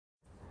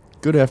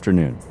Good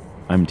afternoon.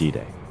 I'm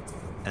D-Day.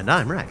 And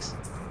I'm Rex.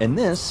 And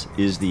this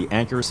is the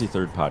Accuracy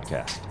Third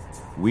podcast.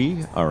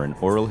 We are an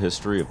oral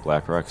history of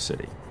Black Rock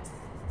City.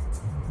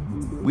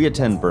 We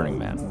attend Burning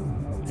Man,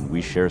 and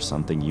we share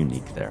something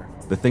unique there.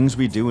 The things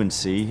we do and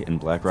see in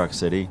Black Rock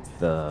City,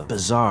 the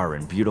bizarre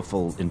and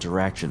beautiful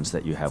interactions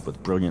that you have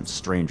with brilliant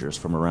strangers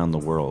from around the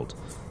world,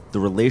 the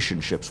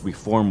relationships we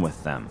form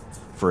with them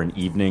for an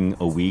evening,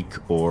 a week,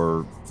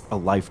 or a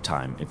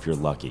lifetime if you're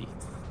lucky.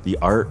 The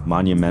art,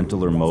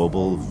 monumental or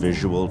mobile,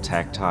 visual,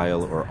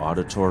 tactile, or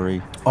auditory.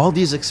 All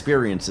these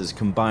experiences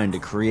combine to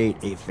create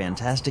a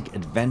fantastic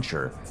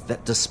adventure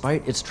that,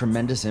 despite its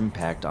tremendous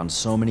impact on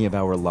so many of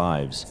our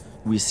lives,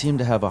 we seem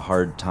to have a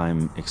hard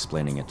time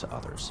explaining it to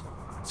others.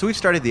 So we've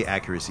started the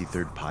Accuracy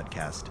Third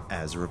podcast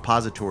as a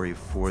repository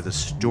for the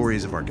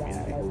stories of our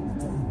community.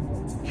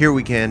 Here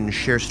we can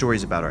share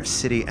stories about our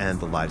city and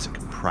the lives that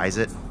comprise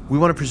it. We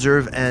want to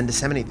preserve and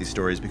disseminate these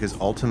stories because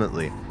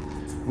ultimately,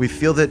 we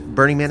feel that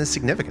Burning Man is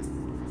significant.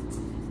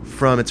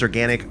 From its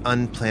organic,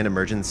 unplanned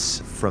emergence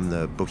from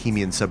the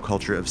bohemian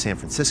subculture of San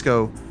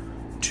Francisco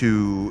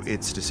to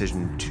its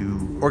decision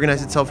to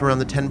organize itself around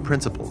the 10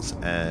 principles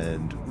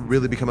and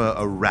really become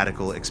a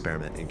radical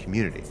experiment in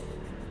community.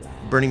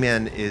 Burning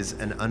Man is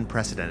an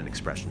unprecedented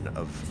expression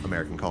of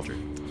American culture.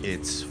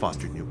 It's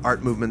fostered new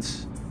art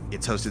movements.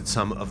 It's hosted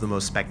some of the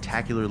most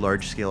spectacular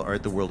large-scale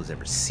art the world has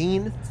ever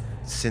seen.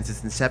 Since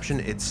its inception,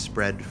 it's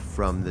spread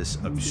from this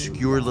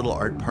obscure little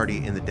art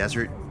party in the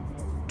desert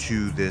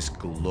to this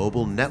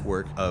global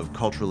network of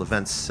cultural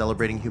events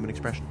celebrating human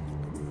expression.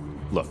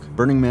 Look,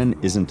 Burning Man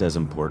isn't as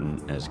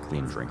important as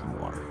clean drinking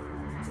water.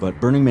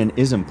 But Burning Man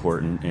is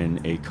important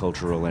in a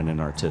cultural and an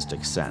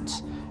artistic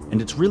sense.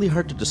 And it's really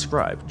hard to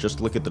describe.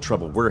 Just look at the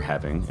trouble we're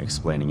having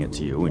explaining it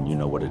to you, and you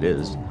know what it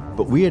is.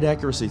 But we at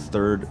Accuracy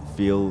Third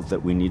feel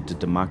that we need to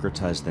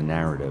democratize the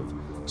narrative.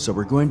 So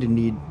we're going to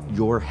need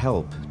your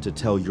help to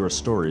tell your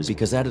stories,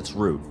 because at its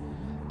root,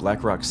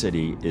 Black Rock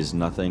City is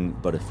nothing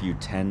but a few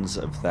tens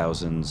of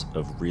thousands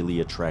of really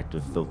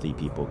attractive, filthy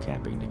people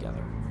camping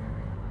together.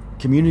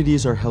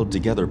 Communities are held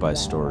together by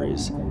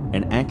stories,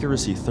 and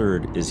Accuracy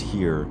Third is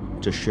here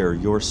to share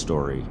your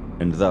story,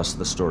 and thus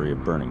the story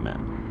of Burning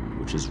Man,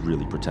 which is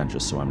really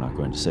pretentious, so I'm not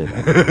going to say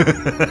that.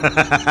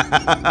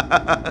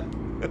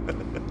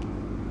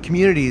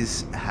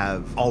 Communities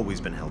have always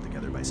been held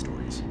together by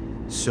stories.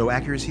 So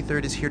Accuracy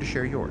Third is here to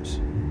share yours.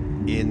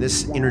 In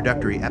this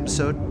introductory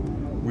episode,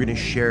 we're going to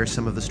share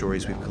some of the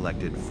stories we've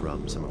collected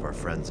from some of our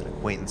friends and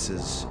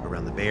acquaintances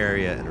around the Bay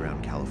Area and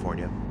around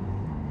California.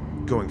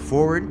 Going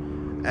forward,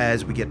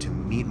 as we get to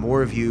meet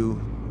more of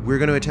you, we're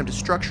going to attempt to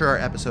structure our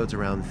episodes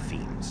around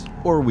themes.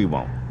 Or we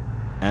won't.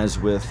 As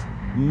with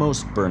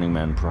most Burning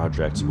Man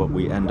projects, what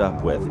we end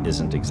up with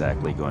isn't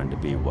exactly going to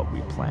be what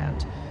we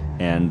planned.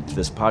 And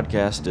this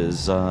podcast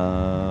is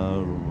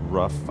a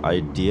rough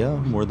idea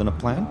more than a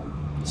plan.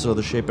 So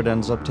the shape it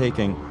ends up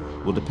taking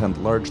will depend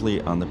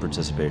largely on the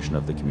participation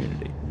of the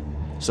community.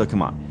 So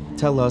come on,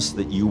 tell us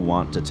that you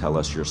want to tell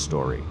us your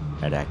story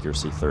at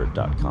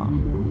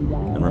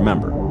accuracythird.com. And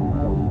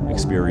remember,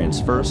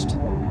 experience first,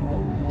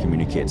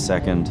 communicate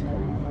second,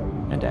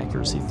 and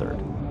accuracy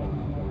third.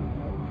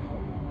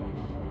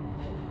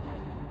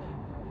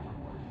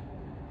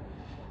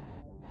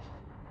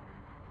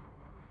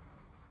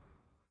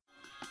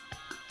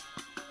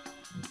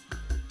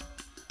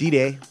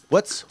 D-Day,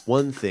 what's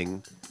one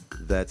thing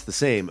that's the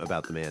same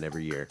about the man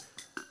every year,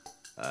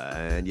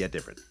 and yet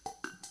different?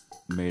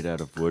 Made out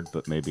of wood,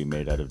 but maybe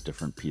made out of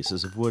different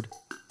pieces of wood?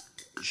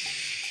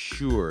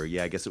 Sure,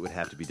 yeah, I guess it would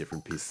have to be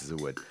different pieces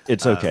of wood.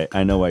 It's okay.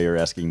 I know why you're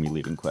asking me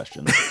leading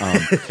questions.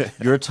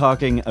 You're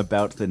talking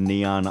about the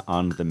neon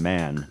on the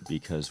man,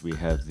 because we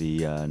have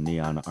the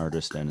neon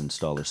artist and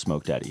installer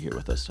Smoke Daddy here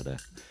with us today.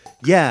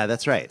 Yeah,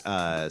 that's right.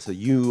 So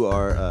you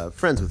are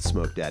friends with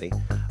Smoke Daddy.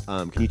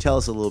 Can you tell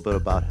us a little bit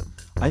about him?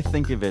 I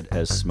think of it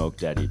as Smoke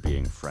Daddy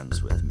being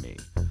friends with me.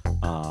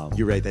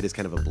 You're right, that is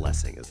kind of a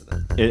blessing, isn't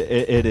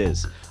it? It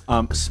is.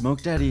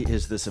 Smoke Daddy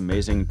is this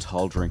amazing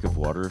tall drink of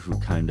water who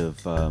kind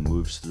of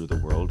moves through the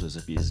world as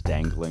if he's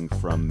dangling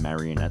from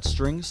marionette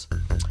strings.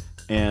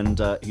 And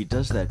he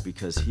does that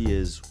because he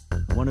is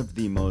one of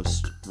the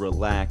most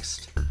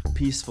relaxed,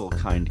 peaceful,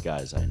 kind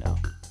guys I know.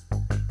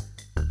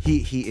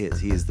 He is.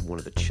 He is one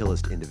of the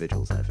chillest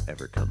individuals I've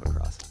ever come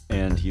across.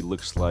 And he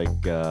looks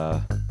like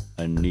a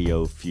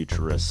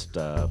neo-futurist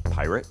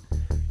pirate.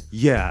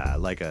 Yeah,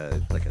 like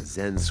a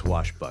Zen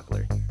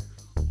swashbuckler.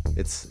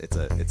 It's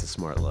a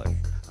smart look.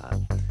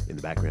 In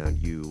the background,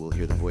 you will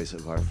hear the voice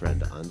of our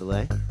friend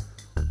Andale.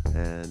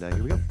 And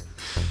here we go.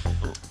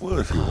 Well,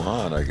 if you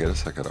want, I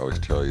guess I could always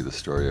tell you the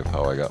story of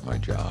how I got my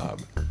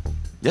job.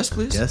 Yes,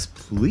 please. Yes,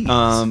 please.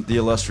 The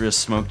illustrious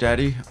Smoke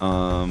Daddy,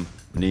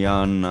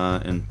 neon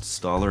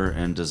installer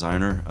and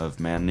designer of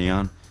Man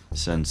Neon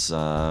since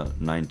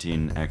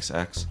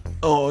 19XX.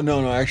 Oh,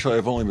 no, actually,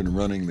 I've only been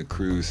running the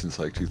crew since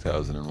like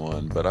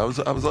 2001, but I was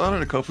on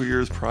it a couple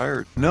years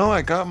prior. No,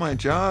 I got my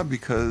job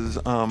because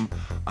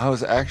I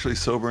was actually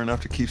sober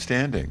enough to keep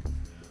standing.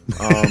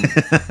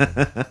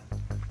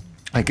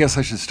 I guess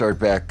I should start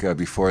back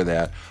before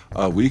that,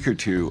 a week or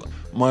two.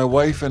 My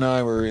wife and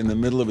I were in the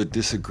middle of a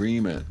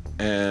disagreement,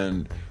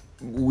 and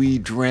we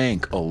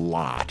drank a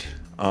lot.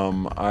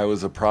 I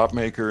was a prop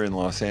maker in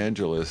Los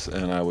Angeles,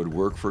 and I would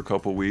work for a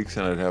couple weeks,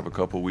 and I'd have a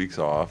couple weeks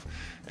off.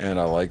 And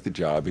I liked the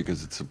job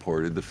because it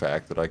supported the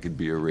fact that I could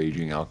be a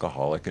raging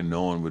alcoholic, and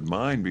no one would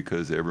mind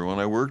because everyone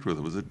I worked with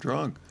was a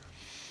drunk.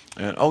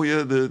 And oh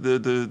yeah,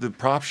 the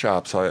prop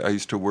shops I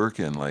used to work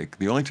in, like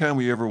the only time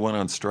we ever went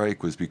on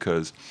strike was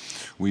because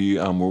we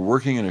were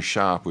working in a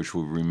shop which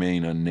will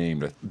remain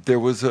unnamed. There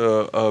was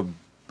a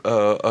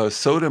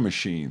soda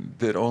machine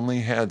that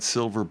only had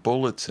silver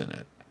bullets in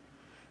it,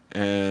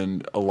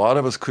 and a lot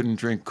of us couldn't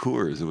drink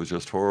Coors. It was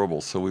just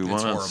horrible. So we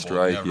went on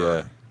strike. Never.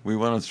 Yeah, we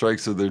went on strike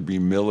so there'd be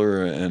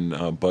Miller and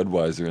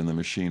Budweiser in the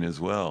machine as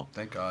well.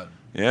 Thank God.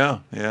 Yeah.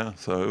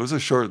 So it was a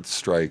short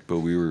strike, but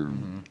we were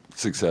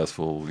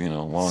successful,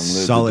 long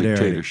live the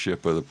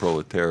dictatorship of the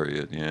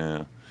proletariat,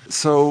 yeah.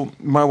 So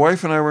my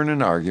wife and I were in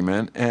an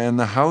argument, and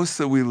the house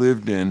that we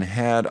lived in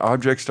had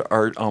objects to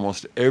art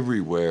almost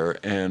everywhere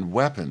and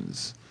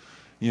weapons,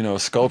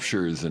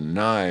 sculptures and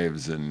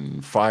knives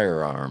and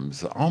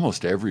firearms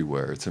almost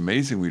everywhere. It's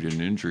amazing we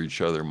didn't injure each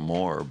other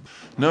more.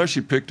 No, she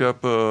picked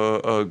up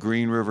a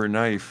Green River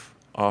knife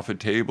off a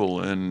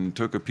table and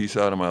took a piece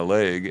out of my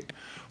leg.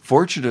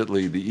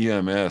 Fortunately, the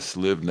EMS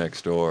lived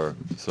next door.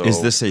 So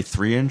is this a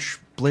 3-inch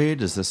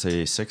blade? Is this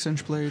a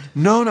 6-inch blade?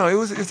 No.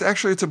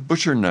 It's a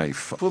butcher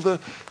knife. Well,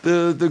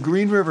 the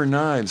Green River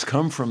knives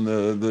come from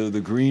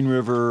the Green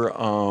River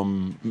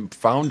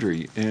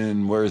foundry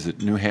in, where is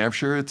it? New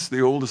Hampshire. It's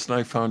the oldest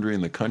knife foundry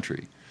in the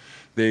country.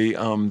 They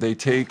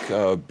take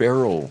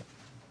barrel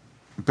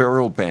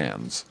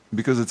bands,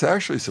 because it's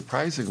actually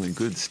surprisingly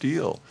good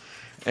steel,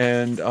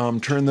 and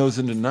turn those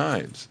into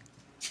knives.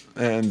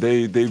 And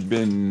they've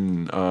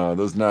been,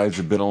 those knives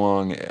have been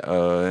along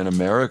in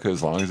America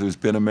as long as there's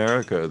been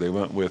America. They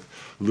went with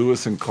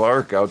Lewis and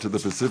Clark out to the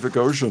Pacific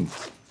Ocean.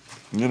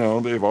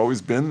 They've always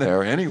been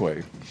there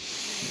anyway.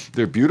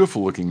 They're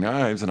beautiful looking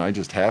knives, and I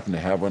just happened to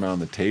have one on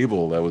the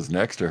table that was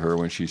next to her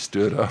when she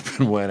stood up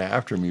and went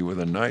after me with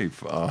a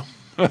knife.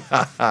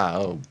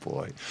 Oh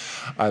boy,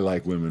 I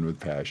like women with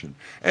passion.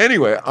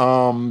 Anyway,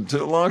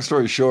 long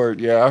story short,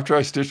 yeah, after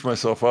I stitched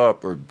myself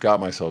up, or got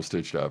myself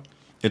stitched up.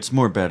 It's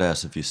more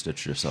badass if you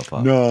stitch yourself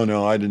up.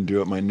 No, I didn't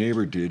do it. My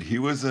neighbor did. He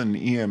was an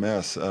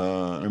EMS,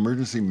 an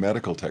emergency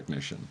medical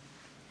technician.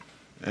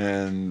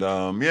 And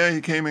he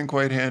came in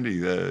quite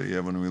handy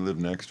when we lived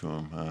next to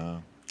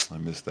him. I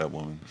missed that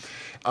woman.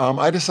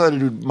 I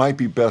decided it might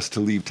be best to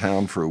leave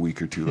town for a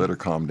week or two, let her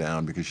calm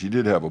down, because she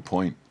did have a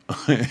point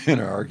in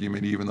our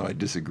argument, even though I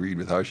disagreed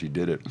with how she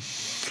did it.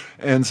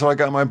 And so I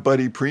got my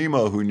buddy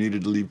Primo, who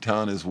needed to leave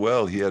town as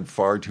well. He had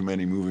far too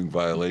many moving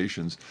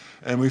violations.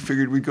 And we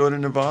figured we'd go to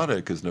Nevada,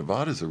 because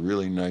Nevada's a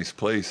really nice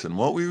place. And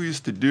what we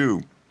used to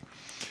do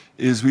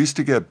is we used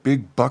to get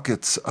big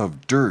buckets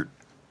of dirt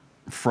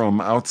from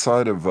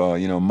outside of,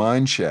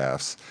 mine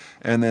shafts,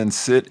 and then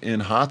sit in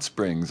hot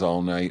springs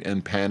all night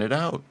and pan it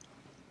out.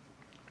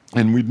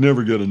 And we'd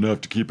never get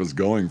enough to keep us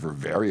going for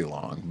very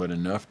long, but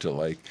enough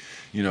to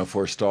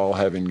forestall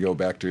having to go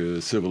back to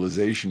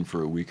civilization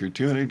for a week or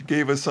two, and it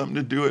gave us something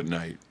to do at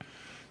night.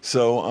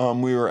 So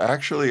we were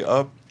actually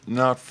up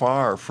not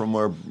far from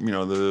where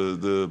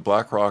the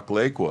Black Rock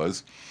Lake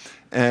was,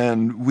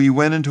 and we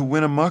went into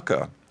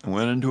Winnemucca,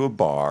 went into a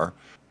bar.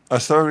 I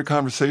started a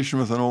conversation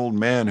with an old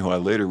man who I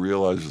later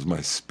realized was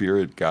my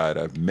spirit guide.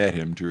 I've met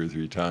him 2 or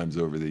 3 times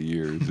over the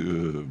years.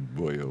 Oh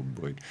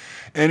boy.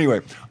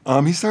 Anyway,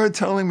 he started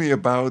telling me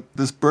about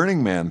this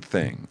Burning Man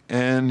thing.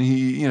 And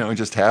he,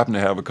 just happened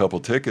to have a couple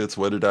tickets.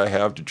 What did I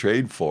have to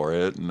trade for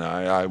it? And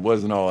I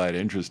wasn't all that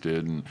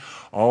interested. And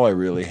all I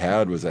really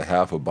had was a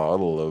half a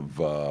bottle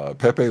of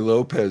Pepe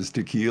Lopez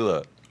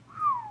tequila.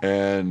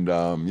 And,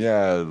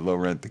 low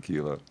rent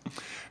tequila.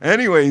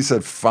 Anyway, he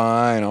said,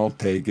 fine, I'll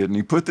take it. And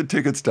he put the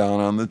tickets down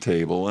on the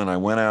table, and I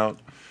went out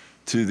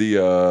to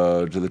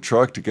the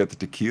truck to get the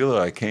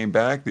tequila. I came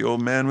back, the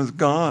old man was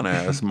gone. I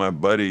asked my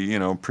buddy,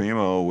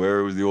 Primo,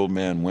 where was the old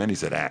man when? He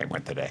said, I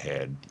went to the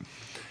head.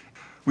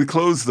 We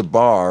closed the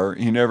bar,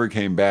 he never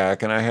came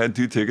back, and I had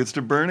 2 tickets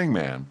to Burning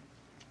Man.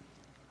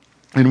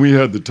 And we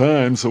had the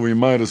time, so we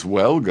might as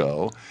well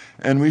go.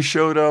 And we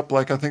showed up,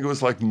 I think it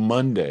was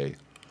Monday.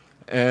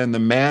 And the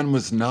man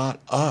was not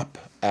up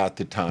at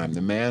the time.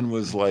 The man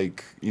was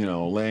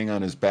laying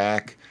on his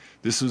back.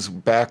 This was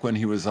back when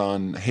he was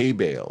on hay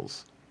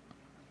bales.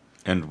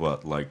 And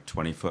what,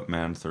 20-foot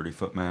man,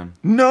 30-foot man?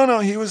 No,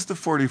 he was the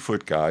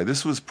 40-foot guy.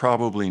 This was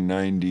probably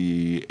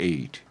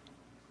 98.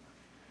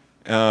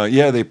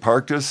 They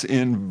parked us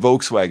in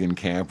Volkswagen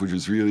camp, which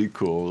was really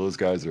cool. Those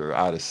guys are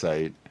out of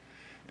sight.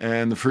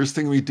 And the first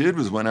thing we did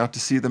was went out to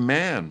see the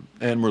man.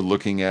 And we're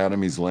looking at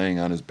him, he's laying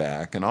on his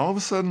back. And all of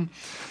a sudden,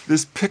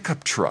 this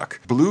pickup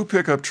truck, blue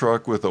pickup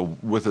truck with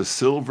a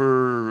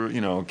silver,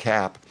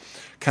 cap,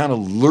 kind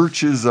of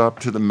lurches up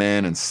to the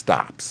man and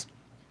stops.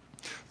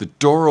 the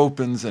door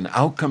opens and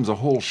out comes a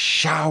whole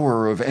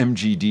shower of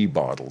MGD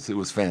bottles. It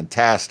was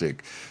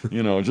fantastic,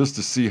 just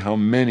to see how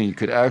many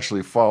could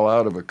actually fall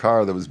out of a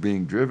car that was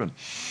being driven.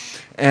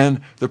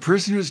 And the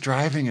person who was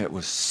driving it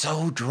was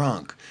so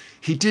drunk,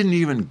 he didn't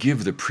even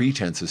give the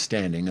pretense of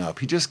standing up.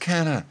 He just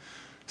kind of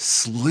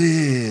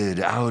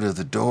slid out of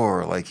the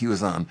door like he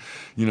was on,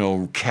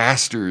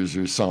 casters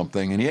or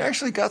something. And he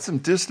actually got some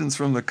distance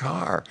from the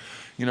car,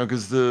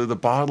 because the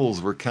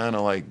bottles were kind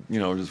of like,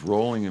 just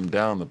rolling him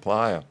down the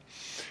playa.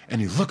 And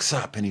he looks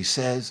up and he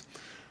says,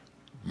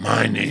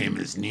 "My name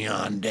is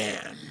Neon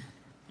Dan.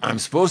 I'm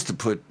supposed to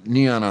put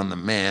neon on the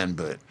man,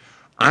 but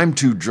I'm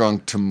too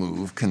drunk to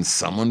move. Can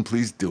someone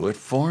please do it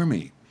for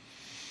me?"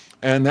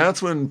 And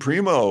that's when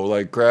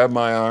Primo grabbed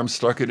my arm,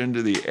 stuck it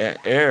into the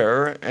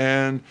air,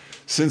 and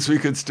since we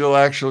could still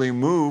actually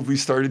move, we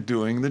started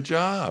doing the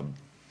job.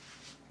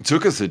 It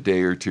took us a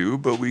day or two,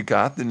 but we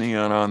got the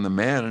neon on the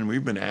man, and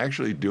we've been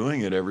actually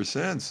doing it ever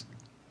since.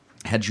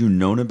 Had you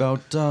known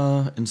about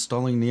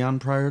installing neon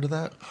prior to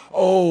that?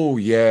 Oh,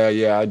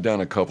 yeah, I'd done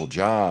a couple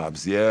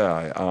jobs,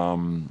 yeah.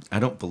 I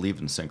don't believe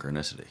in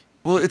synchronicity.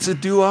 Well, it's a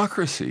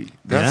duocracy.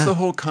 That's the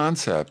whole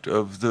concept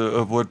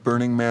of what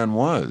Burning Man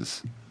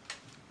was.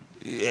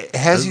 It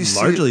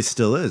largely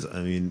still is.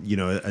 I mean,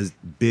 as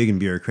big and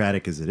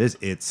bureaucratic as it is,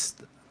 it's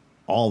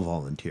all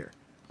volunteer.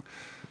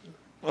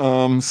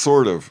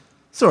 Sort of.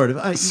 Sort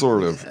of.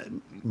 Sort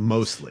of.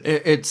 Mostly.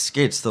 It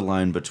skates the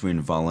line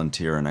between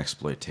volunteer and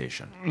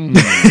exploitation.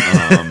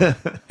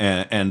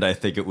 And I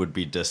think it would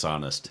be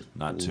dishonest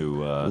not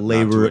to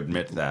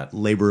admit that.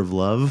 Labor of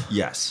love?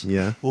 Yes.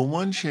 Yeah. Well,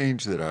 one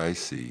change that I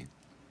see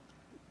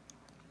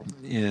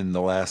in the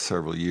last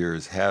several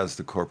years has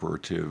the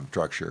corporative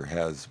structure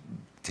has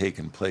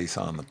taken place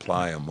on the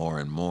playa more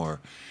and more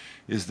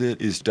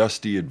is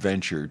dusty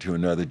adventure to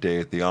another day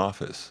at the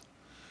office.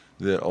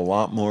 That a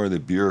lot more of the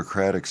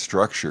bureaucratic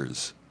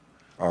structures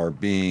are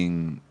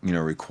being,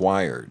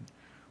 required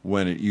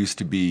when it used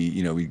to be,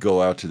 we'd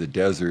go out to the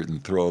desert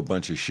and throw a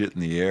bunch of shit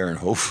in the air and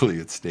hopefully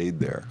it stayed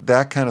there.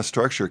 That kind of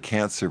structure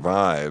can't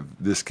survive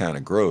this kind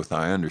of growth.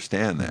 I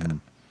understand that. Mm-hmm.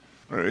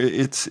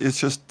 It's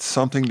just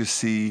something to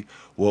see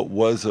what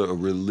was a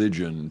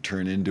religion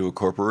turn into a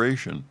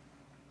corporation.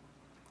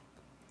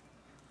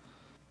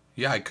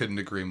 Yeah, I couldn't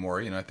agree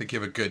more. I think you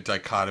have a good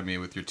dichotomy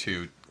with your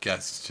two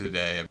guests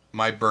today.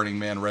 My Burning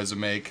Man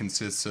resume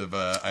consists of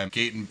I'm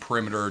gate and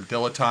perimeter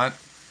dilettante,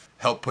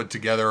 helped put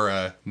together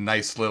a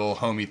nice little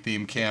homie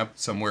theme camp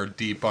somewhere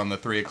deep on the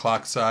 3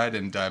 o'clock side,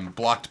 and I'm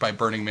blocked by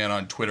Burning Man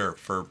on Twitter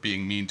for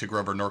being mean to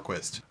Grover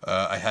Norquist.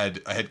 I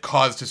had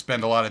cause to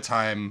spend a lot of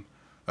time,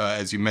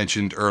 as you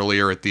mentioned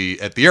earlier, at the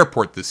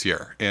airport this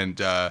year, and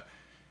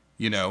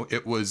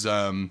it was.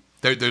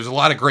 There's a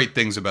lot of great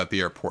things about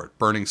the airport.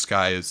 Burning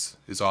Sky is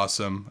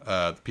awesome.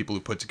 The people who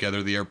put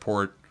together the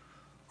airport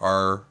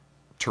are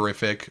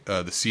terrific.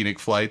 The scenic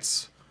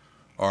flights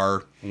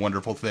are a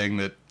wonderful thing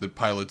that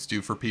pilots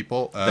do for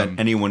people. That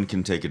anyone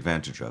can take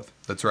advantage of.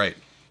 That's right.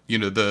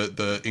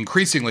 The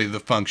increasingly the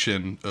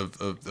function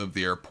of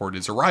the airport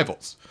is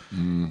arrivals.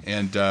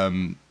 And,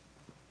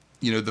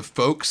 the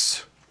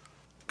folks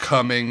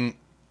coming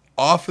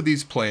off of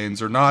these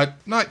planes are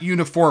not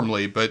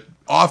uniformly, but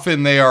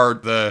often they are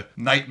the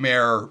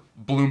nightmare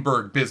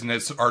Bloomberg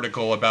business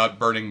article about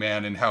Burning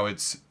Man and how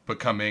it's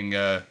becoming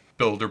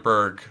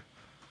Bilderberg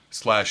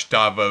 /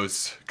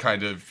 Davos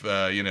kind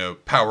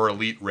of, power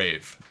elite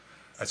rave.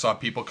 I saw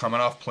people coming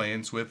off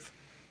planes with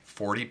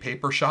 40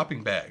 paper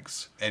shopping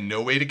bags and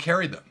no way to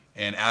carry them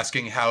and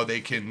asking how they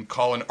can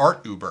call an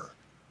art Uber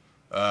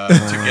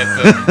to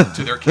get them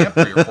to their camp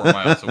 3 or 4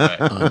 miles away.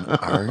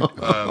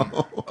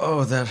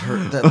 That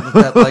hurt.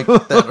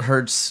 That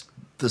hurts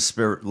the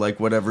spirit, like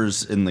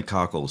whatever's in the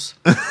cockles.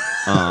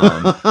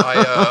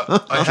 I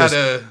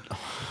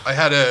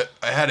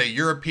had a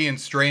European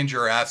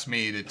stranger ask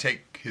me to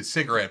take his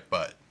cigarette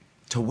butt.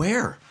 To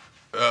where?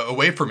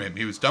 Away from him.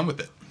 He was done with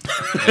it.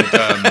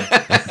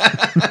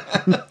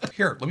 And,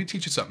 here, let me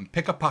teach you something.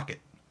 Pick a pocket.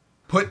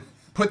 Put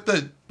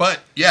the butt,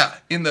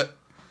 in the.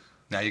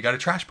 Now you got a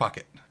trash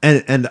pocket.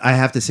 And I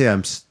have to say,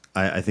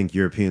 I think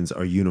Europeans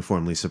are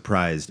uniformly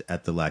surprised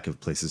at the lack of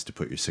places to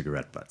put your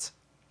cigarette butts.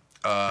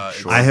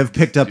 Sure. I have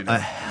picked up a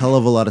hell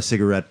of a lot of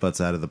cigarette butts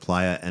out of the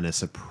playa, and a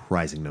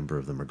surprising number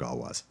of them are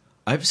Galwas.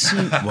 I've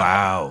seen.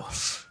 Wow,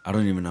 I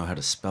don't even know how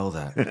to spell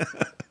that.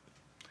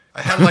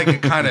 I had a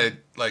kind of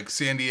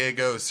San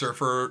Diego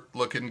surfer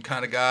looking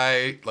kind of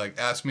guy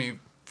ask me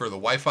for the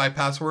Wi-Fi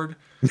password.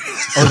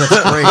 Oh,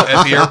 that's great.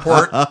 At the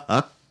airport.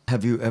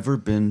 Have you ever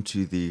been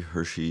to the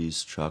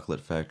Hershey's chocolate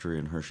factory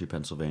in Hershey,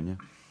 Pennsylvania?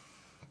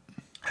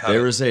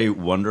 There is a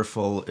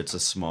wonderful It's a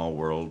Small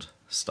World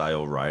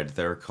style ride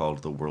there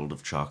called the World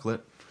of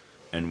Chocolate.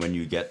 And when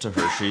you get to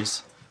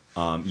Hershey's,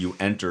 you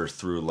enter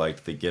through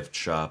the gift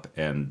shop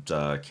and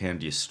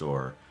candy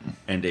store.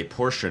 And a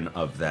portion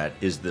of that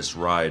is this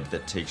ride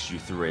that takes you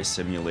through a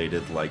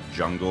simulated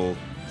jungle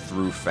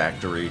through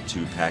factory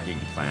to packing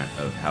plant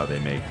of how they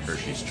make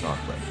Hershey's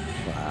chocolate.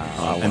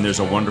 Wow. And there's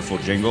a wonderful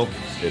jingle.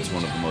 It's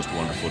one of the most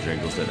wonderful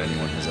jingles that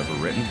anyone has ever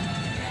written.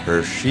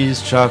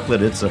 Hershey's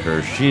chocolate, it's a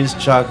Hershey's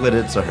chocolate,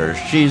 it's a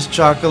Hershey's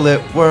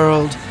chocolate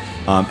world.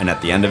 And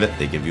at the end of it,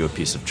 they give you a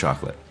piece of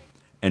chocolate.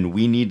 And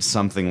we need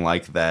something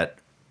like that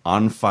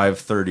on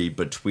 530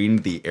 between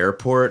the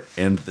airport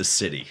and the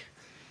city.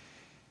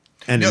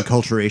 And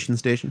Enculturation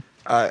Station?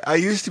 I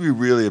used to be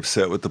really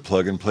upset with the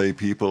plug-and-play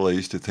people. I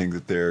used to think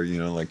that they're,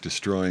 like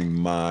destroying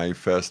my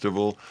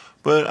festival.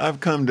 But I've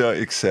come to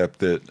accept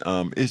that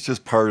it's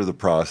just part of the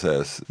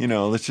process.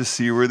 Let's just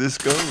see where this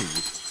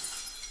goes.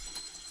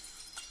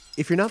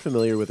 If you're not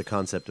familiar with the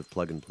concept of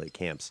plug-and-play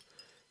camps,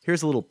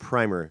 here's a little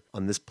primer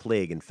on this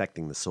plague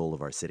infecting the soul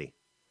of our city.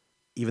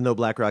 Even though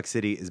Black Rock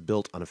City is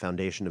built on a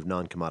foundation of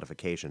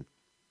non-commodification,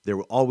 there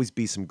will always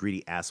be some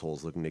greedy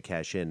assholes looking to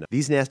cash in.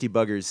 These nasty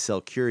buggers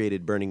sell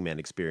curated Burning Man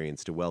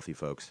experience to wealthy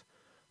folks,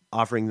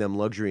 offering them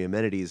luxury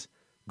amenities,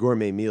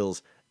 gourmet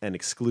meals, and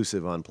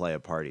exclusive on-playa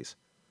parties.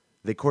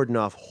 They cordon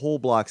off whole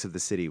blocks of the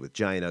city with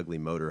giant ugly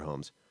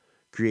motorhomes,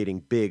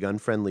 creating big,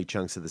 unfriendly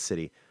chunks of the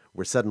city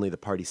where suddenly the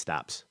party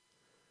stops.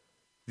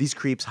 These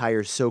creeps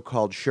hire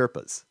so-called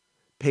Sherpas,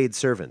 paid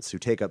servants who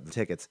take up the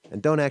tickets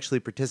and don't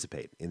actually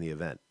participate in the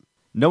event.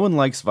 No one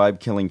likes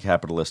vibe-killing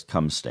capitalist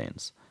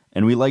cum-stains,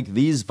 and we like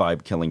these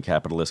vibe-killing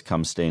capitalist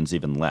cum-stains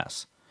even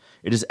less.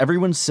 It is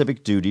everyone's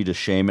civic duty to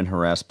shame and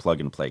harass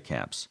plug-and-play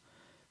camps.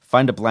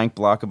 Find a blank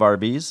block of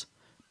RVs,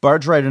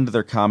 barge right into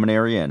their common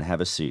area and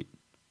have a seat.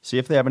 See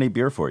if they have any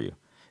beer for you.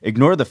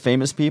 Ignore the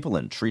famous people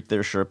and treat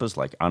their Sherpas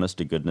like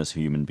honest-to-goodness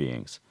human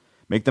beings.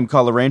 Make them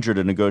call a ranger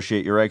to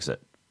negotiate your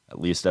exit. At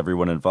least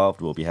everyone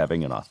involved will be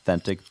having an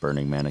authentic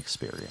Burning Man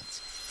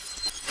experience.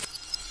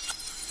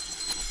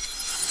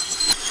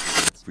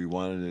 If we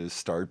wanted to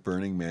start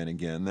Burning Man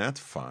again, that's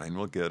fine.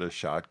 We'll get a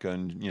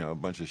shotgun, a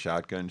bunch of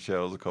shotgun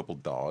shells, a couple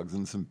dogs,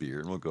 and some beer,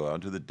 and we'll go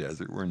out to the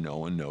desert where no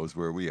one knows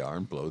where we are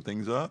and blow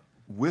things up.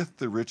 With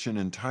the rich and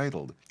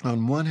entitled,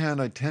 on one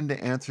hand, I tend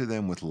to answer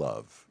them with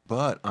love.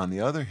 But on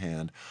the other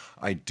hand,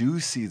 I do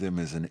see them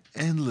as an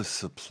endless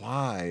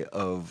supply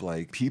of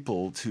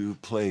people to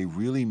play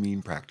really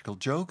mean practical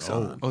jokes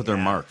on. Oh, they're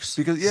marks.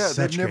 Because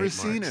they've never great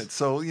seen marks. it.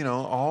 So,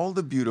 all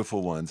the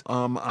beautiful ones.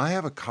 I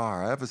have a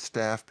car, I have a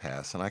staff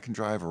pass, and I can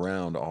drive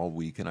around all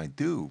week, and I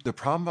do. The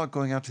problem about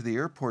going out to the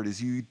airport is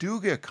you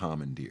do get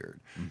commandeered.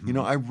 Mm-hmm.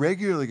 I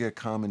regularly get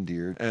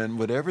commandeered, and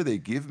whatever they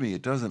give me,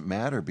 it doesn't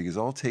matter because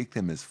I'll take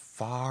them as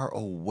far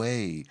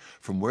away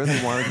from where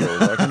they want to go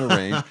as I can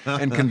arrange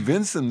and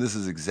convince them this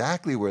is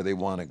exactly where they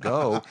want to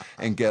go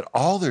and get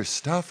all their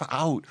stuff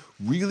out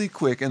really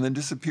quick and then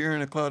disappear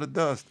in a cloud of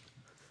dust.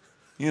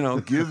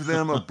 Give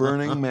them a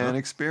Burning Man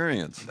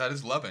experience. That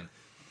is loving.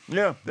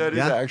 Yeah, that is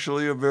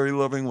actually a very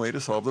loving way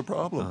to solve the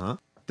problem. Uh-huh.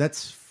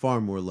 That's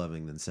far more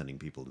loving than sending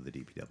people to the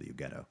DPW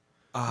ghetto,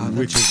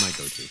 which is my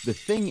go-to. The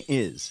thing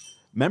is,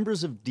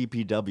 members of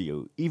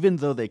DPW, even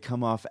though they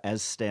come off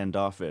as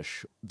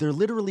standoffish, there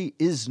literally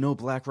is no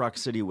Black Rock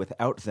City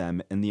without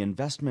them, and the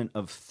investment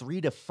of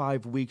 3 to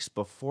 5 weeks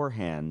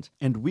beforehand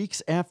and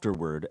weeks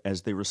afterward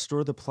as they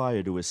restore the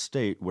playa to a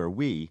state where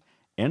we,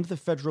 and the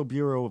Federal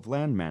Bureau of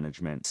Land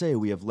Management, say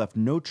we have left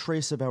no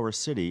trace of our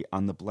city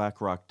on the Black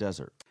Rock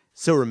Desert.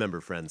 So remember,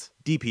 friends,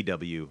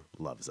 DPW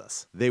loves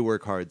us. They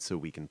work hard so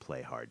we can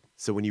play hard.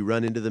 So when you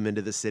run into them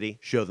into the city,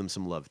 show them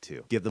some love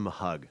too. Give them a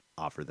hug,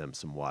 offer them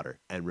some water.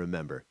 And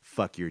remember,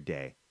 fuck your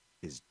day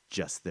is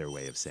just their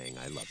way of saying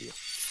I love you.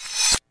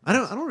 I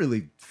don't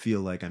really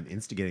feel like I'm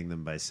instigating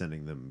them by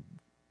sending them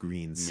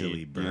green,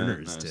 silly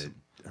burners to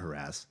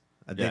harass.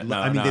 They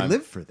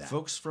live for that.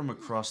 Folks from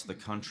across the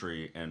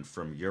country and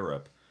from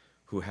Europe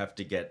who have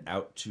to get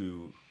out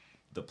to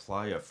the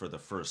playa for the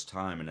first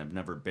time and have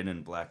never been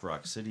in Black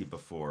Rock City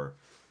before,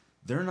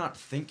 they're not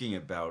thinking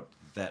about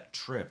that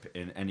trip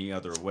in any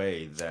other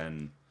way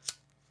than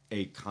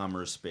a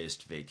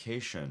commerce-based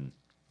vacation,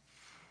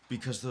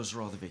 because those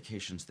are all the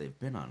vacations they've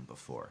been on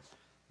before.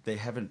 They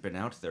haven't been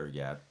out there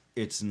yet.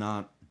 It's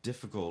not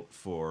difficult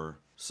for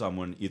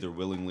someone either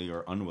willingly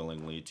or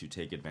unwillingly to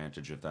take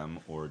advantage of them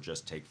or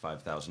just take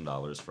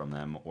 $5,000 from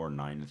them or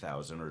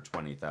 $9,000 or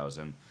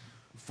 $20,000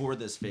 for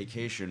this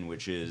vacation,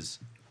 which is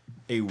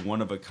a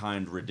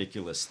one-of-a-kind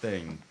ridiculous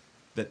thing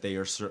that they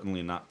are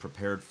certainly not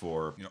prepared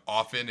for.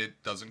 Often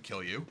it doesn't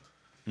kill you.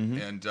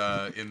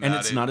 Mm-hmm. And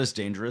it's not as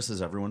dangerous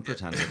as everyone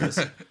pretends it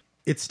is.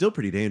 It's still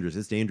pretty dangerous.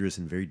 It's dangerous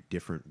in very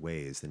different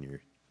ways than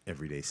your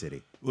everyday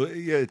city. Well,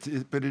 yeah,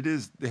 but it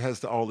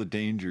has all the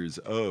dangers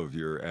of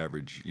your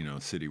average,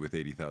 city with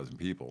 80,000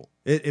 people.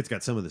 It's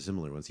got some of the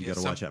similar ones. You got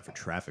to watch out for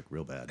traffic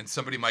real bad. And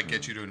somebody might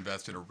get you to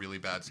invest in a really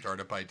bad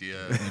startup idea.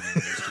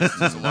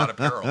 There's a lot of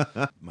peril.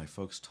 My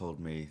folks told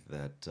me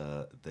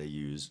that they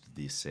used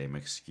the same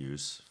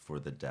excuse for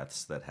the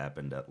deaths that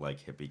happened at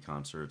hippie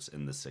concerts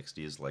in the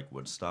 60s, like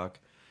Woodstock.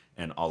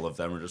 And all of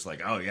them were just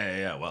like, oh,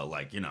 yeah, well,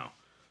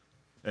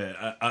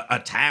 a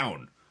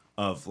town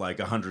of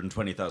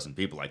 120,000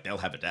 people, they'll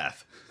have a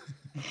death.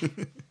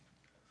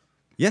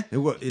 Yeah,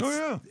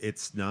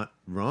 it's not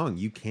wrong.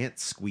 You can't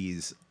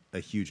squeeze a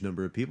huge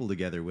number of people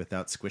together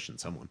without squishing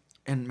someone.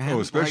 And man,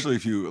 especially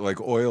if you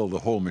like oil the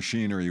whole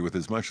machinery with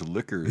as much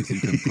liquor as you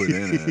can put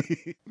in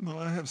it. Well,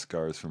 I have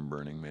scars from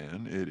Burning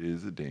Man. It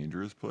is a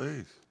dangerous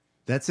place.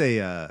 That's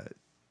a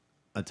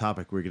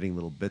topic we're getting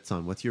little bits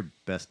on. What's your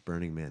best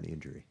Burning Man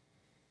injury?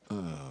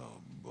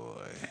 Oh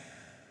boy.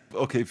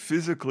 Okay,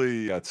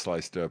 physically got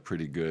sliced up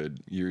pretty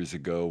good years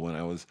ago when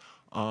I was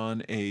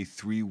on a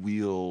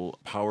 3-wheel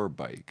power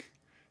bike.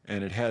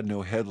 And it had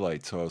no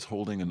headlights, so I was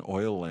holding an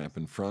oil lamp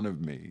in front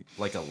of me.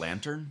 like a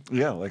lantern?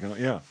 Yeah,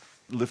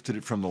 lifted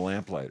it from the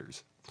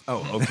lamplighters. Oh,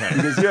 okay.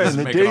 Because This in the is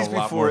making days a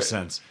lot before more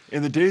sense.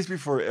 in the days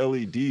before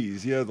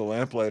LEDs, the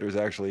lamplighters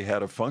actually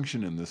had a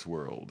function in this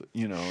world.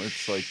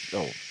 It's like,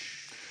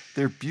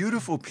 they're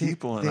beautiful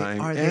people, and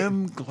I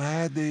am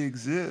glad they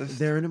exist.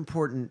 They're an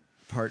important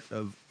part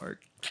of our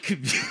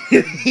community.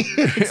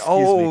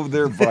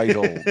 They're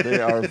vital. They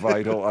are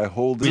vital. I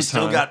hold the We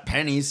still got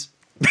pennies.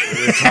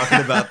 We were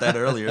talking about that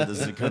earlier.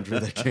 This is a country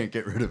that can't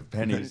get rid of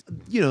pennies.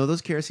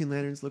 Those kerosene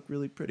lanterns look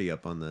really pretty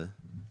up on the...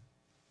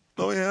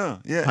 Oh, yeah.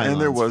 Pylons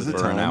And there was a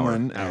for an time hour,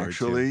 when hour or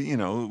actually,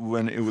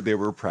 they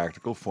were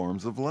practical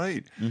forms of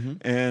light.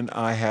 And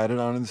I had it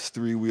on this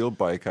 3-wheel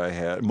bike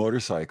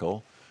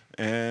motorcycle,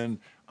 and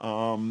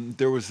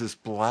there was this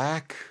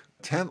black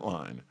tent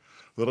line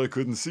that I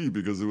couldn't see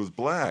because it was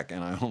black,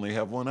 and I only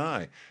have one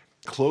eye.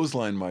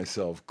 Clotheslined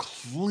myself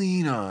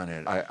clean on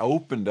it. I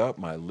opened up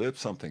my lip,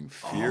 something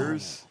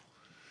fierce.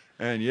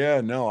 And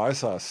I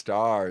saw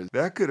stars.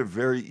 That could have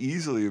very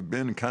easily have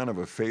been kind of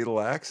a fatal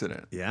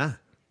accident. Yeah.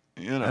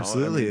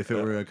 Absolutely. If it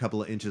were a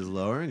couple of inches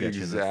lower and got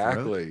you in the throat.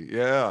 Exactly.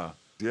 Yeah.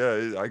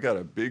 I got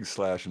a big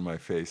slash in my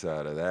face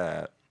out of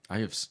that. I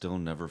have still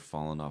never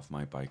fallen off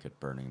my bike at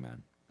Burning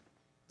Man.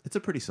 It's a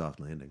pretty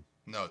soft landing.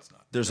 No, it's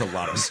not. There's a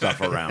lot of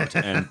stuff around,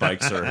 and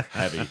bikes are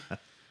heavy.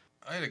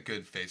 I had a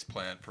good face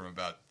plant from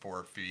about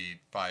 4 feet,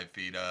 5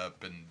 feet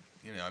up, and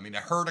I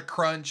heard a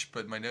crunch,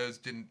 but my nose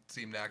didn't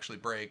seem to actually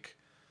break.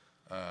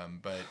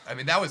 But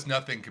that was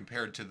nothing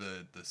compared to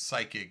the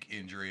psychic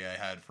injury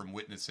I had from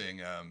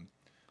witnessing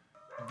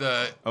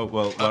why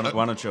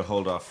don't you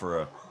hold off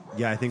for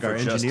I think our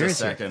just engineer a is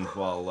here. second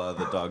while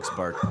the dogs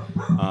bark.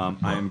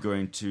 I am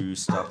going to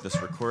stop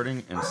this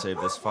recording and save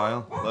this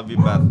file. Love you,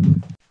 Beth.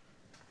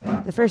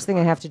 The first thing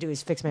I have to do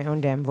is fix my own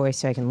damn voice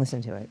so I can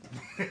listen to it.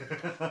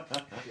 Like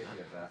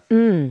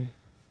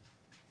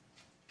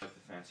the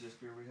fanciest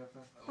beer we have,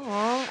 Beth?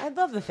 Aw, I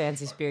love the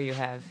fanciest beer you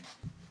have.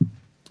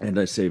 And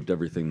I saved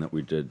everything that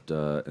we did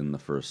in the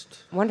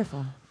first.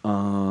 Wonderful.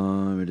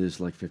 It is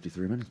like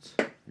 53 minutes.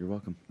 You're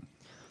welcome.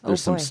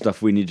 There's some boy.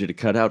 stuff we need you to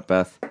cut out,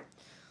 Beth.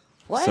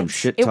 What? Some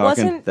shit It talking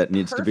wasn't that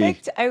needs to be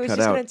perfect. I was cut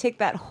just out. going to take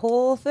that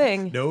whole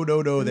thing. No.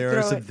 There are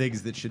Throw some it.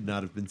 things that should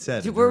not have been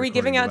said. in the Were we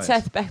giving recording out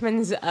device. Seth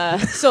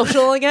Beckman's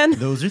social again?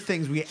 Those are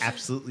things we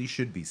absolutely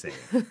should be saying.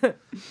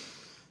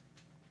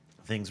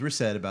 Things were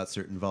said about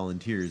certain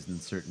volunteers in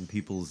certain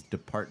people's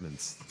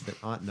departments that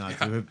ought not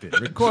to have been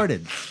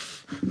recorded.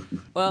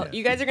 Well,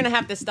 you guys are going to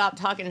have to stop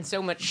talking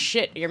so much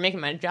shit. You're making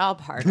my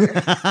job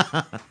harder.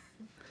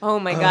 Oh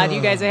my God,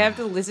 you guys, I have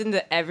to listen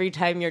to every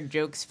time your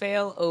jokes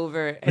fail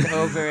over and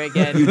over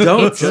again. You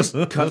don't It's- just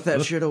cut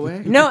that shit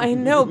away. No, I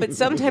know, but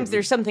sometimes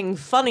there's something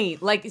funny.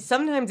 Like,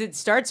 sometimes it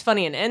starts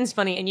funny and ends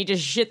funny, and you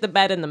just shit the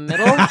bed in the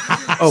middle.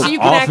 So you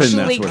can often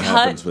actually that's what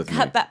happens with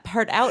cut me. that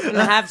part out and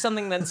have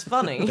something that's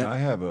funny. I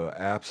have an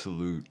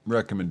absolute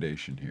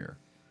recommendation here.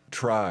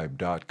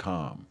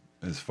 Tribe.com.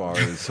 As far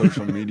as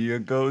social media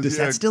goes. Does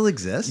that still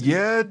exist?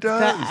 Yeah, it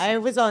does. I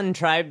was on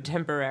Tribe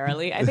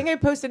temporarily. I think I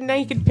posted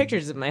naked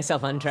pictures of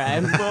myself on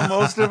Tribe. Well,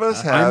 most of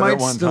us I have might at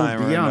one still time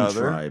be or on another.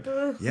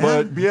 Tribe. Yeah.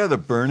 But the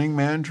Burning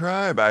Man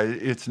Tribe,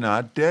 it's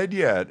not dead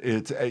yet.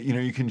 It's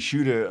you can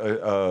shoot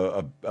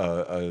a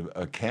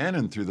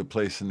cannon through the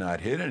place and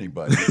not hit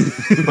anybody,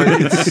 but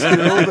it's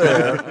still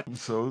there.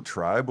 So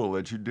Tribe will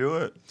let you do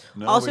it.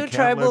 No, Also, we can't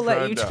Tribe will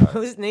let you die.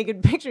 post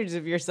naked pictures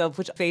of yourself,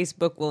 which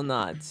Facebook will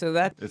not. So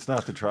that It's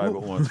not the Tribe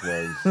it once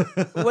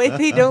was. wait,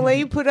 they don't let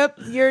you put up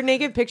your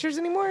naked pictures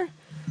anymore?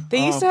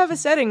 They used to have a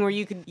setting where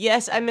you could,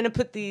 yes, I'm going to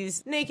put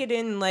these naked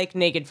in, like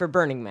naked for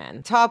Burning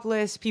Man.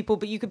 Topless people,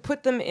 but you could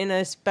put them in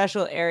a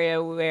special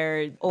area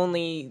where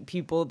only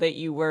people that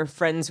you were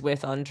friends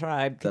with on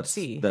Tribe could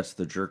see. That's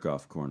the jerk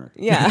off corner.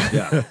 Yeah.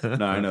 Yeah.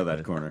 No, I know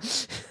that corner.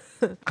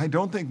 I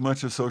don't think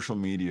much of social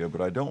media, but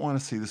I don't want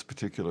to see this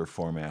particular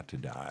format to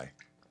die.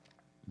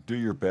 Do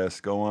your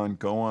best. Go on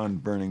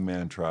Burning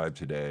Man Tribe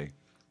today.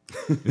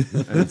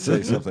 And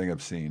say something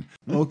obscene.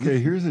 Okay,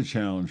 here's a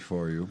challenge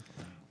for you.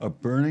 A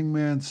Burning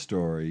Man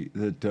story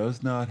that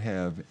does not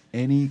have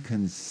any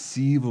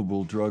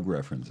conceivable drug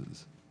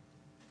references.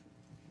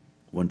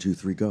 1, 2,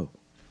 3, go.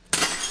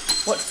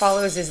 What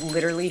follows is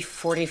literally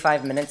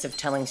 45 minutes of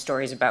telling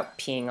stories about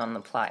peeing on the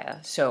playa.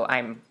 So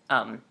I'm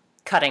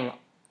cutting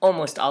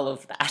almost all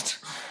of that.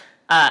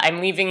 I'm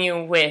leaving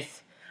you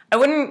with, I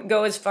wouldn't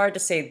go as far to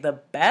say the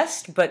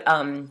best, but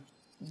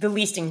the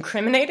least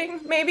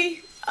incriminating,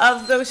 maybe,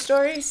 of those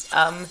stories.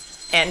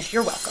 And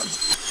you're welcome.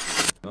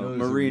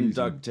 Marine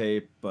duct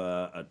tape,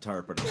 a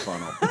tarp, and a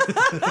funnel.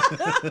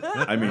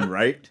 I mean,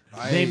 right?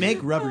 They make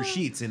rubber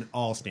sheets in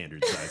all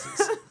standard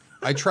sizes.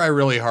 I try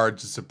really hard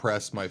to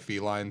suppress my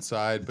feline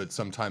side, but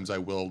sometimes I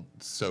will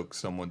soak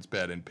someone's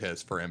bed in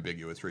piss for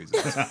ambiguous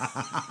reasons.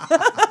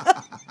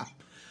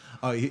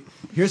 Oh,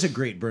 here's a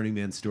great Burning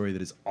Man story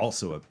that is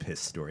also a piss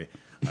story.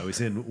 I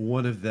was in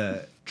one of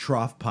the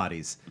trough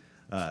potties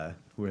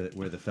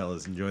where the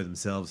fellas enjoy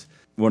themselves.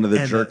 One of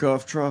the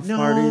jerk-off trough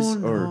parties?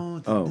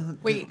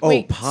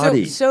 Wait.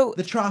 Potty. So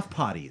the trough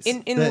potties.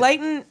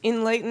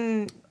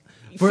 Enlighten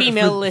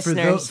female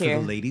listeners here.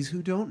 For the ladies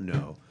who don't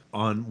know,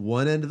 on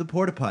one end of the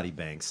porta potty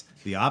banks,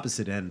 the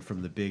opposite end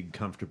from the big,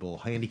 comfortable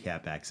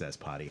handicap access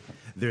potty,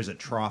 there's a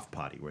trough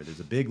potty where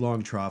there's a big,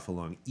 long trough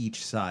along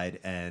each side,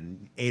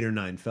 and 8 or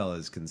 9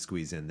 fellas can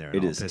squeeze in there.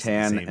 It is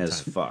tan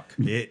as fuck.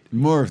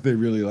 More if they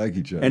really like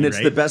each other. And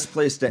it's the best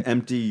place to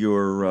empty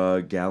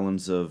your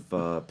gallons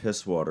of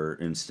piss water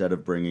instead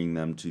of bringing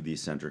them to the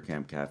Center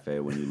Camp Cafe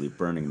when you leave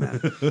Burning Man.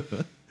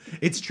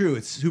 It's true.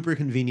 It's super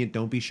convenient.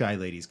 Don't be shy,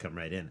 ladies. Come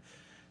right in.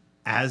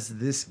 As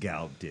this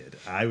gal did,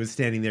 I was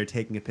standing there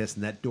taking a piss,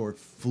 and that door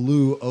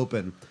flew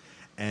open,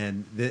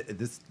 and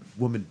this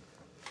woman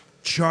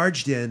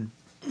charged in,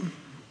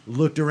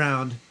 looked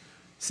around,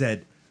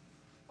 said,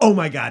 "Oh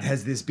my God,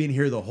 has this been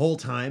here the whole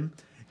time?"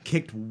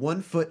 Kicked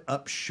 1 foot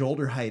up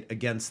shoulder height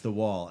against the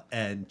wall,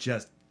 and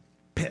just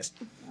pissed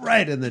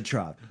right in the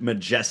trough.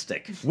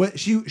 Majestic.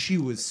 She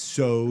was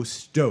so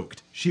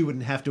stoked. She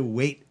wouldn't have to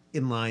wait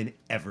in line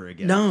ever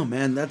again. No,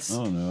 man, that's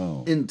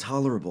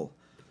intolerable.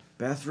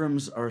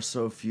 Bathrooms are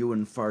so few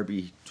and far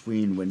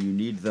between when you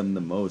need them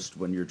the most,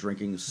 when you're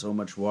drinking so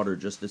much water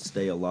just to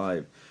stay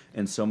alive,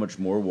 and so much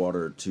more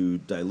water to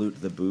dilute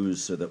the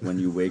booze so that when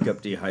you wake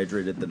up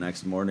dehydrated the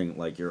next morning,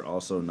 like, you're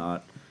also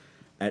not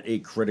at a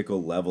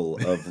critical level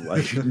of,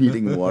 like,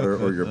 needing water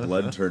or your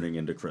blood turning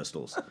into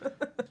crystals.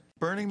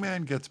 Burning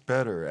Man gets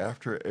better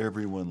after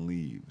everyone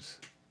leaves.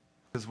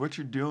 Because what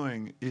you're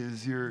doing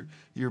is you're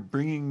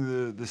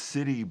bringing the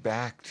city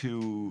back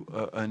to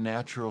a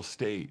natural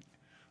state.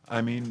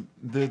 I mean,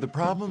 the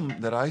problem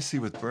that I see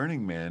with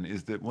Burning Man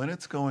is that when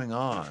it's going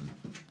on,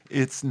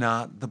 it's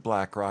not the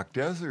Black Rock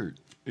Desert.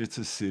 It's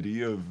a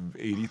city of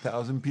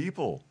 80,000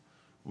 people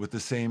with the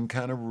same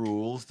kind of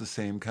rules, the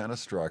same kind of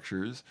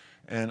structures,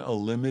 and a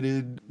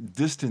limited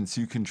distance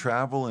you can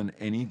travel in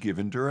any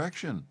given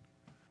direction.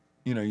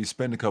 You know, you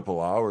spend a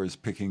couple hours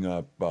picking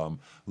up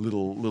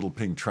little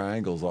pink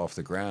triangles off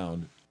the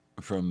ground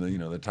from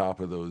the top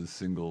of those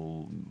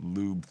single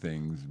lube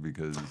things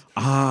because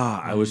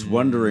I was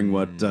wondering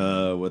what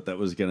that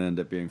was going to end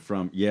up being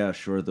from. Yeah,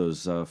 sure,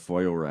 those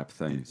foil wrap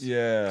things.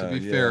 Yeah. To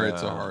be fair,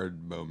 it's a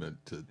hard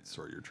moment to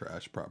sort your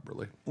trash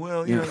properly.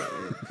 Well, you know,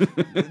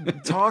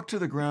 talk to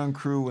the ground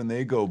crew when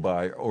they go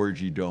by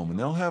Orgy Dome, and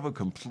they'll have a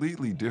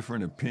completely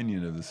different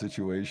opinion of the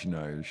situation,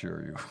 I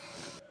assure you.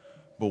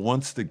 But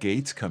once the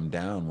gates come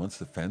down, once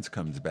the fence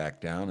comes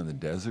back down and the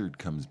desert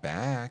comes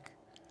back,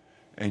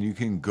 and you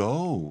can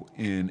go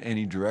in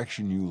any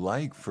direction you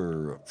like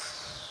for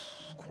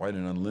quite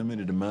an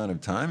unlimited amount of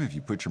time if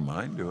you put your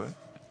mind to it,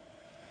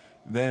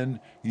 then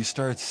you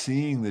start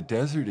seeing the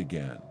desert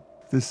again.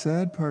 The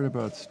sad part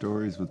about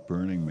stories with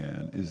Burning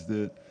Man is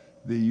that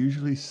they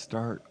usually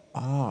start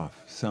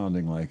off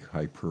sounding like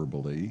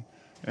hyperbole,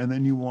 and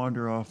then you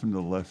wander off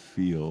into left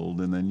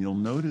field, and then you'll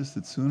notice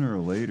that sooner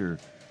or later,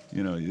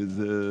 you know,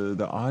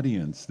 the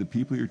audience, the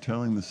people you're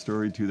telling the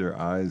story to, their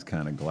eyes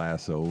kind of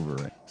glass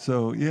over.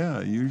 So, yeah,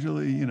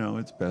 usually, you know,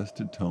 it's best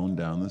to tone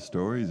down the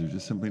stories or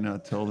just simply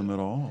not tell them at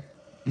all.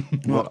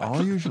 What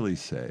I'll usually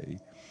say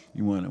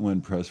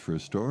when pressed for a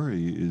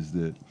story is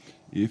that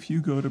if you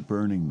go to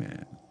Burning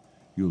Man,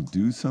 you'll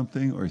do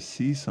something or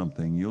see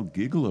something you'll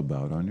giggle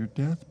about on your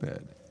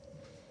deathbed.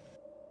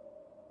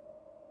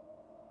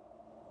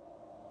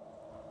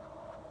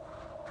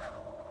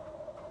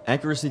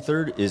 Accuracy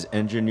Third is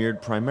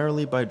engineered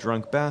primarily by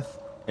Drunk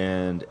Bath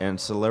and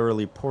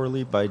ancillarily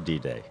poorly by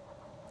D-Day.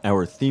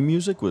 Our theme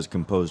music was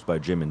composed by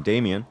Jim and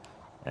Damien.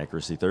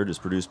 Accuracy Third is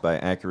produced by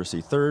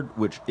Accuracy Third,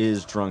 which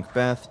is Drunk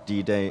Bath,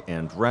 D-Day,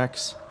 and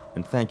Rex.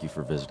 And thank you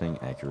for visiting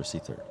Accuracy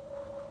Third.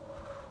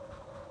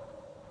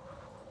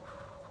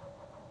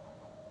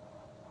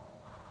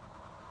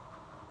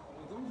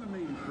 Although the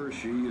name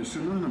Hershey is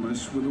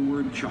synonymous with the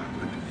word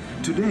chocolate,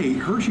 today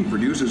Hershey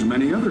produces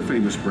many other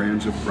famous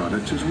brands of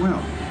products as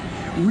well.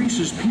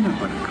 Reese's Peanut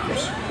Butter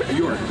Cups,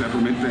 York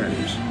Peppermint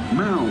Patties,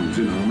 Mounds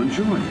in Almond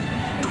Joy,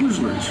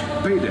 Twizzlers,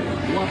 Payday,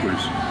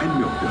 Whoppers, and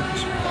Milk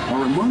Duds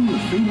are among the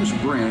famous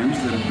brands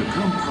that have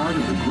become part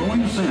of the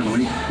growing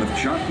family of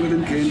chocolate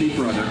and candy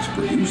products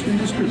produced and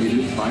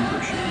distributed by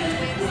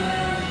Hershey.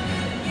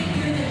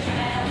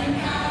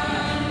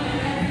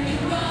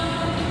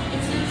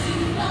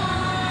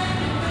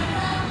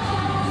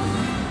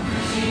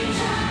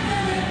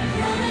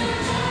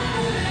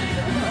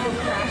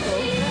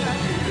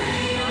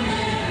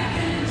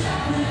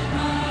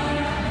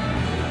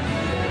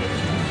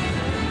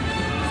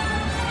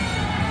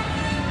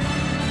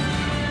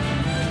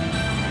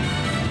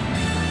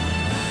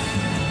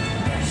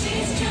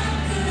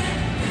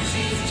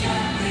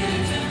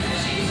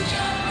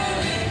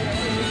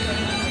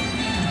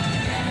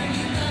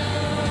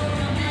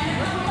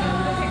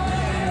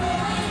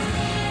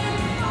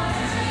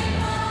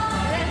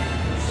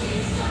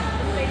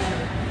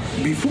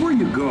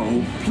 you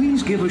go,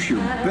 please give us your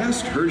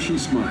best Hershey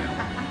smile.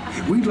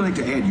 We'd like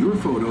to add your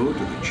photo to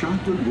the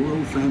Chocolate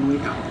World Family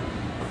album.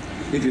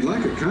 If you'd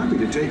like a copy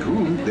to take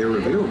home, they're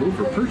available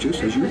for purchase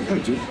as you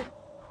exit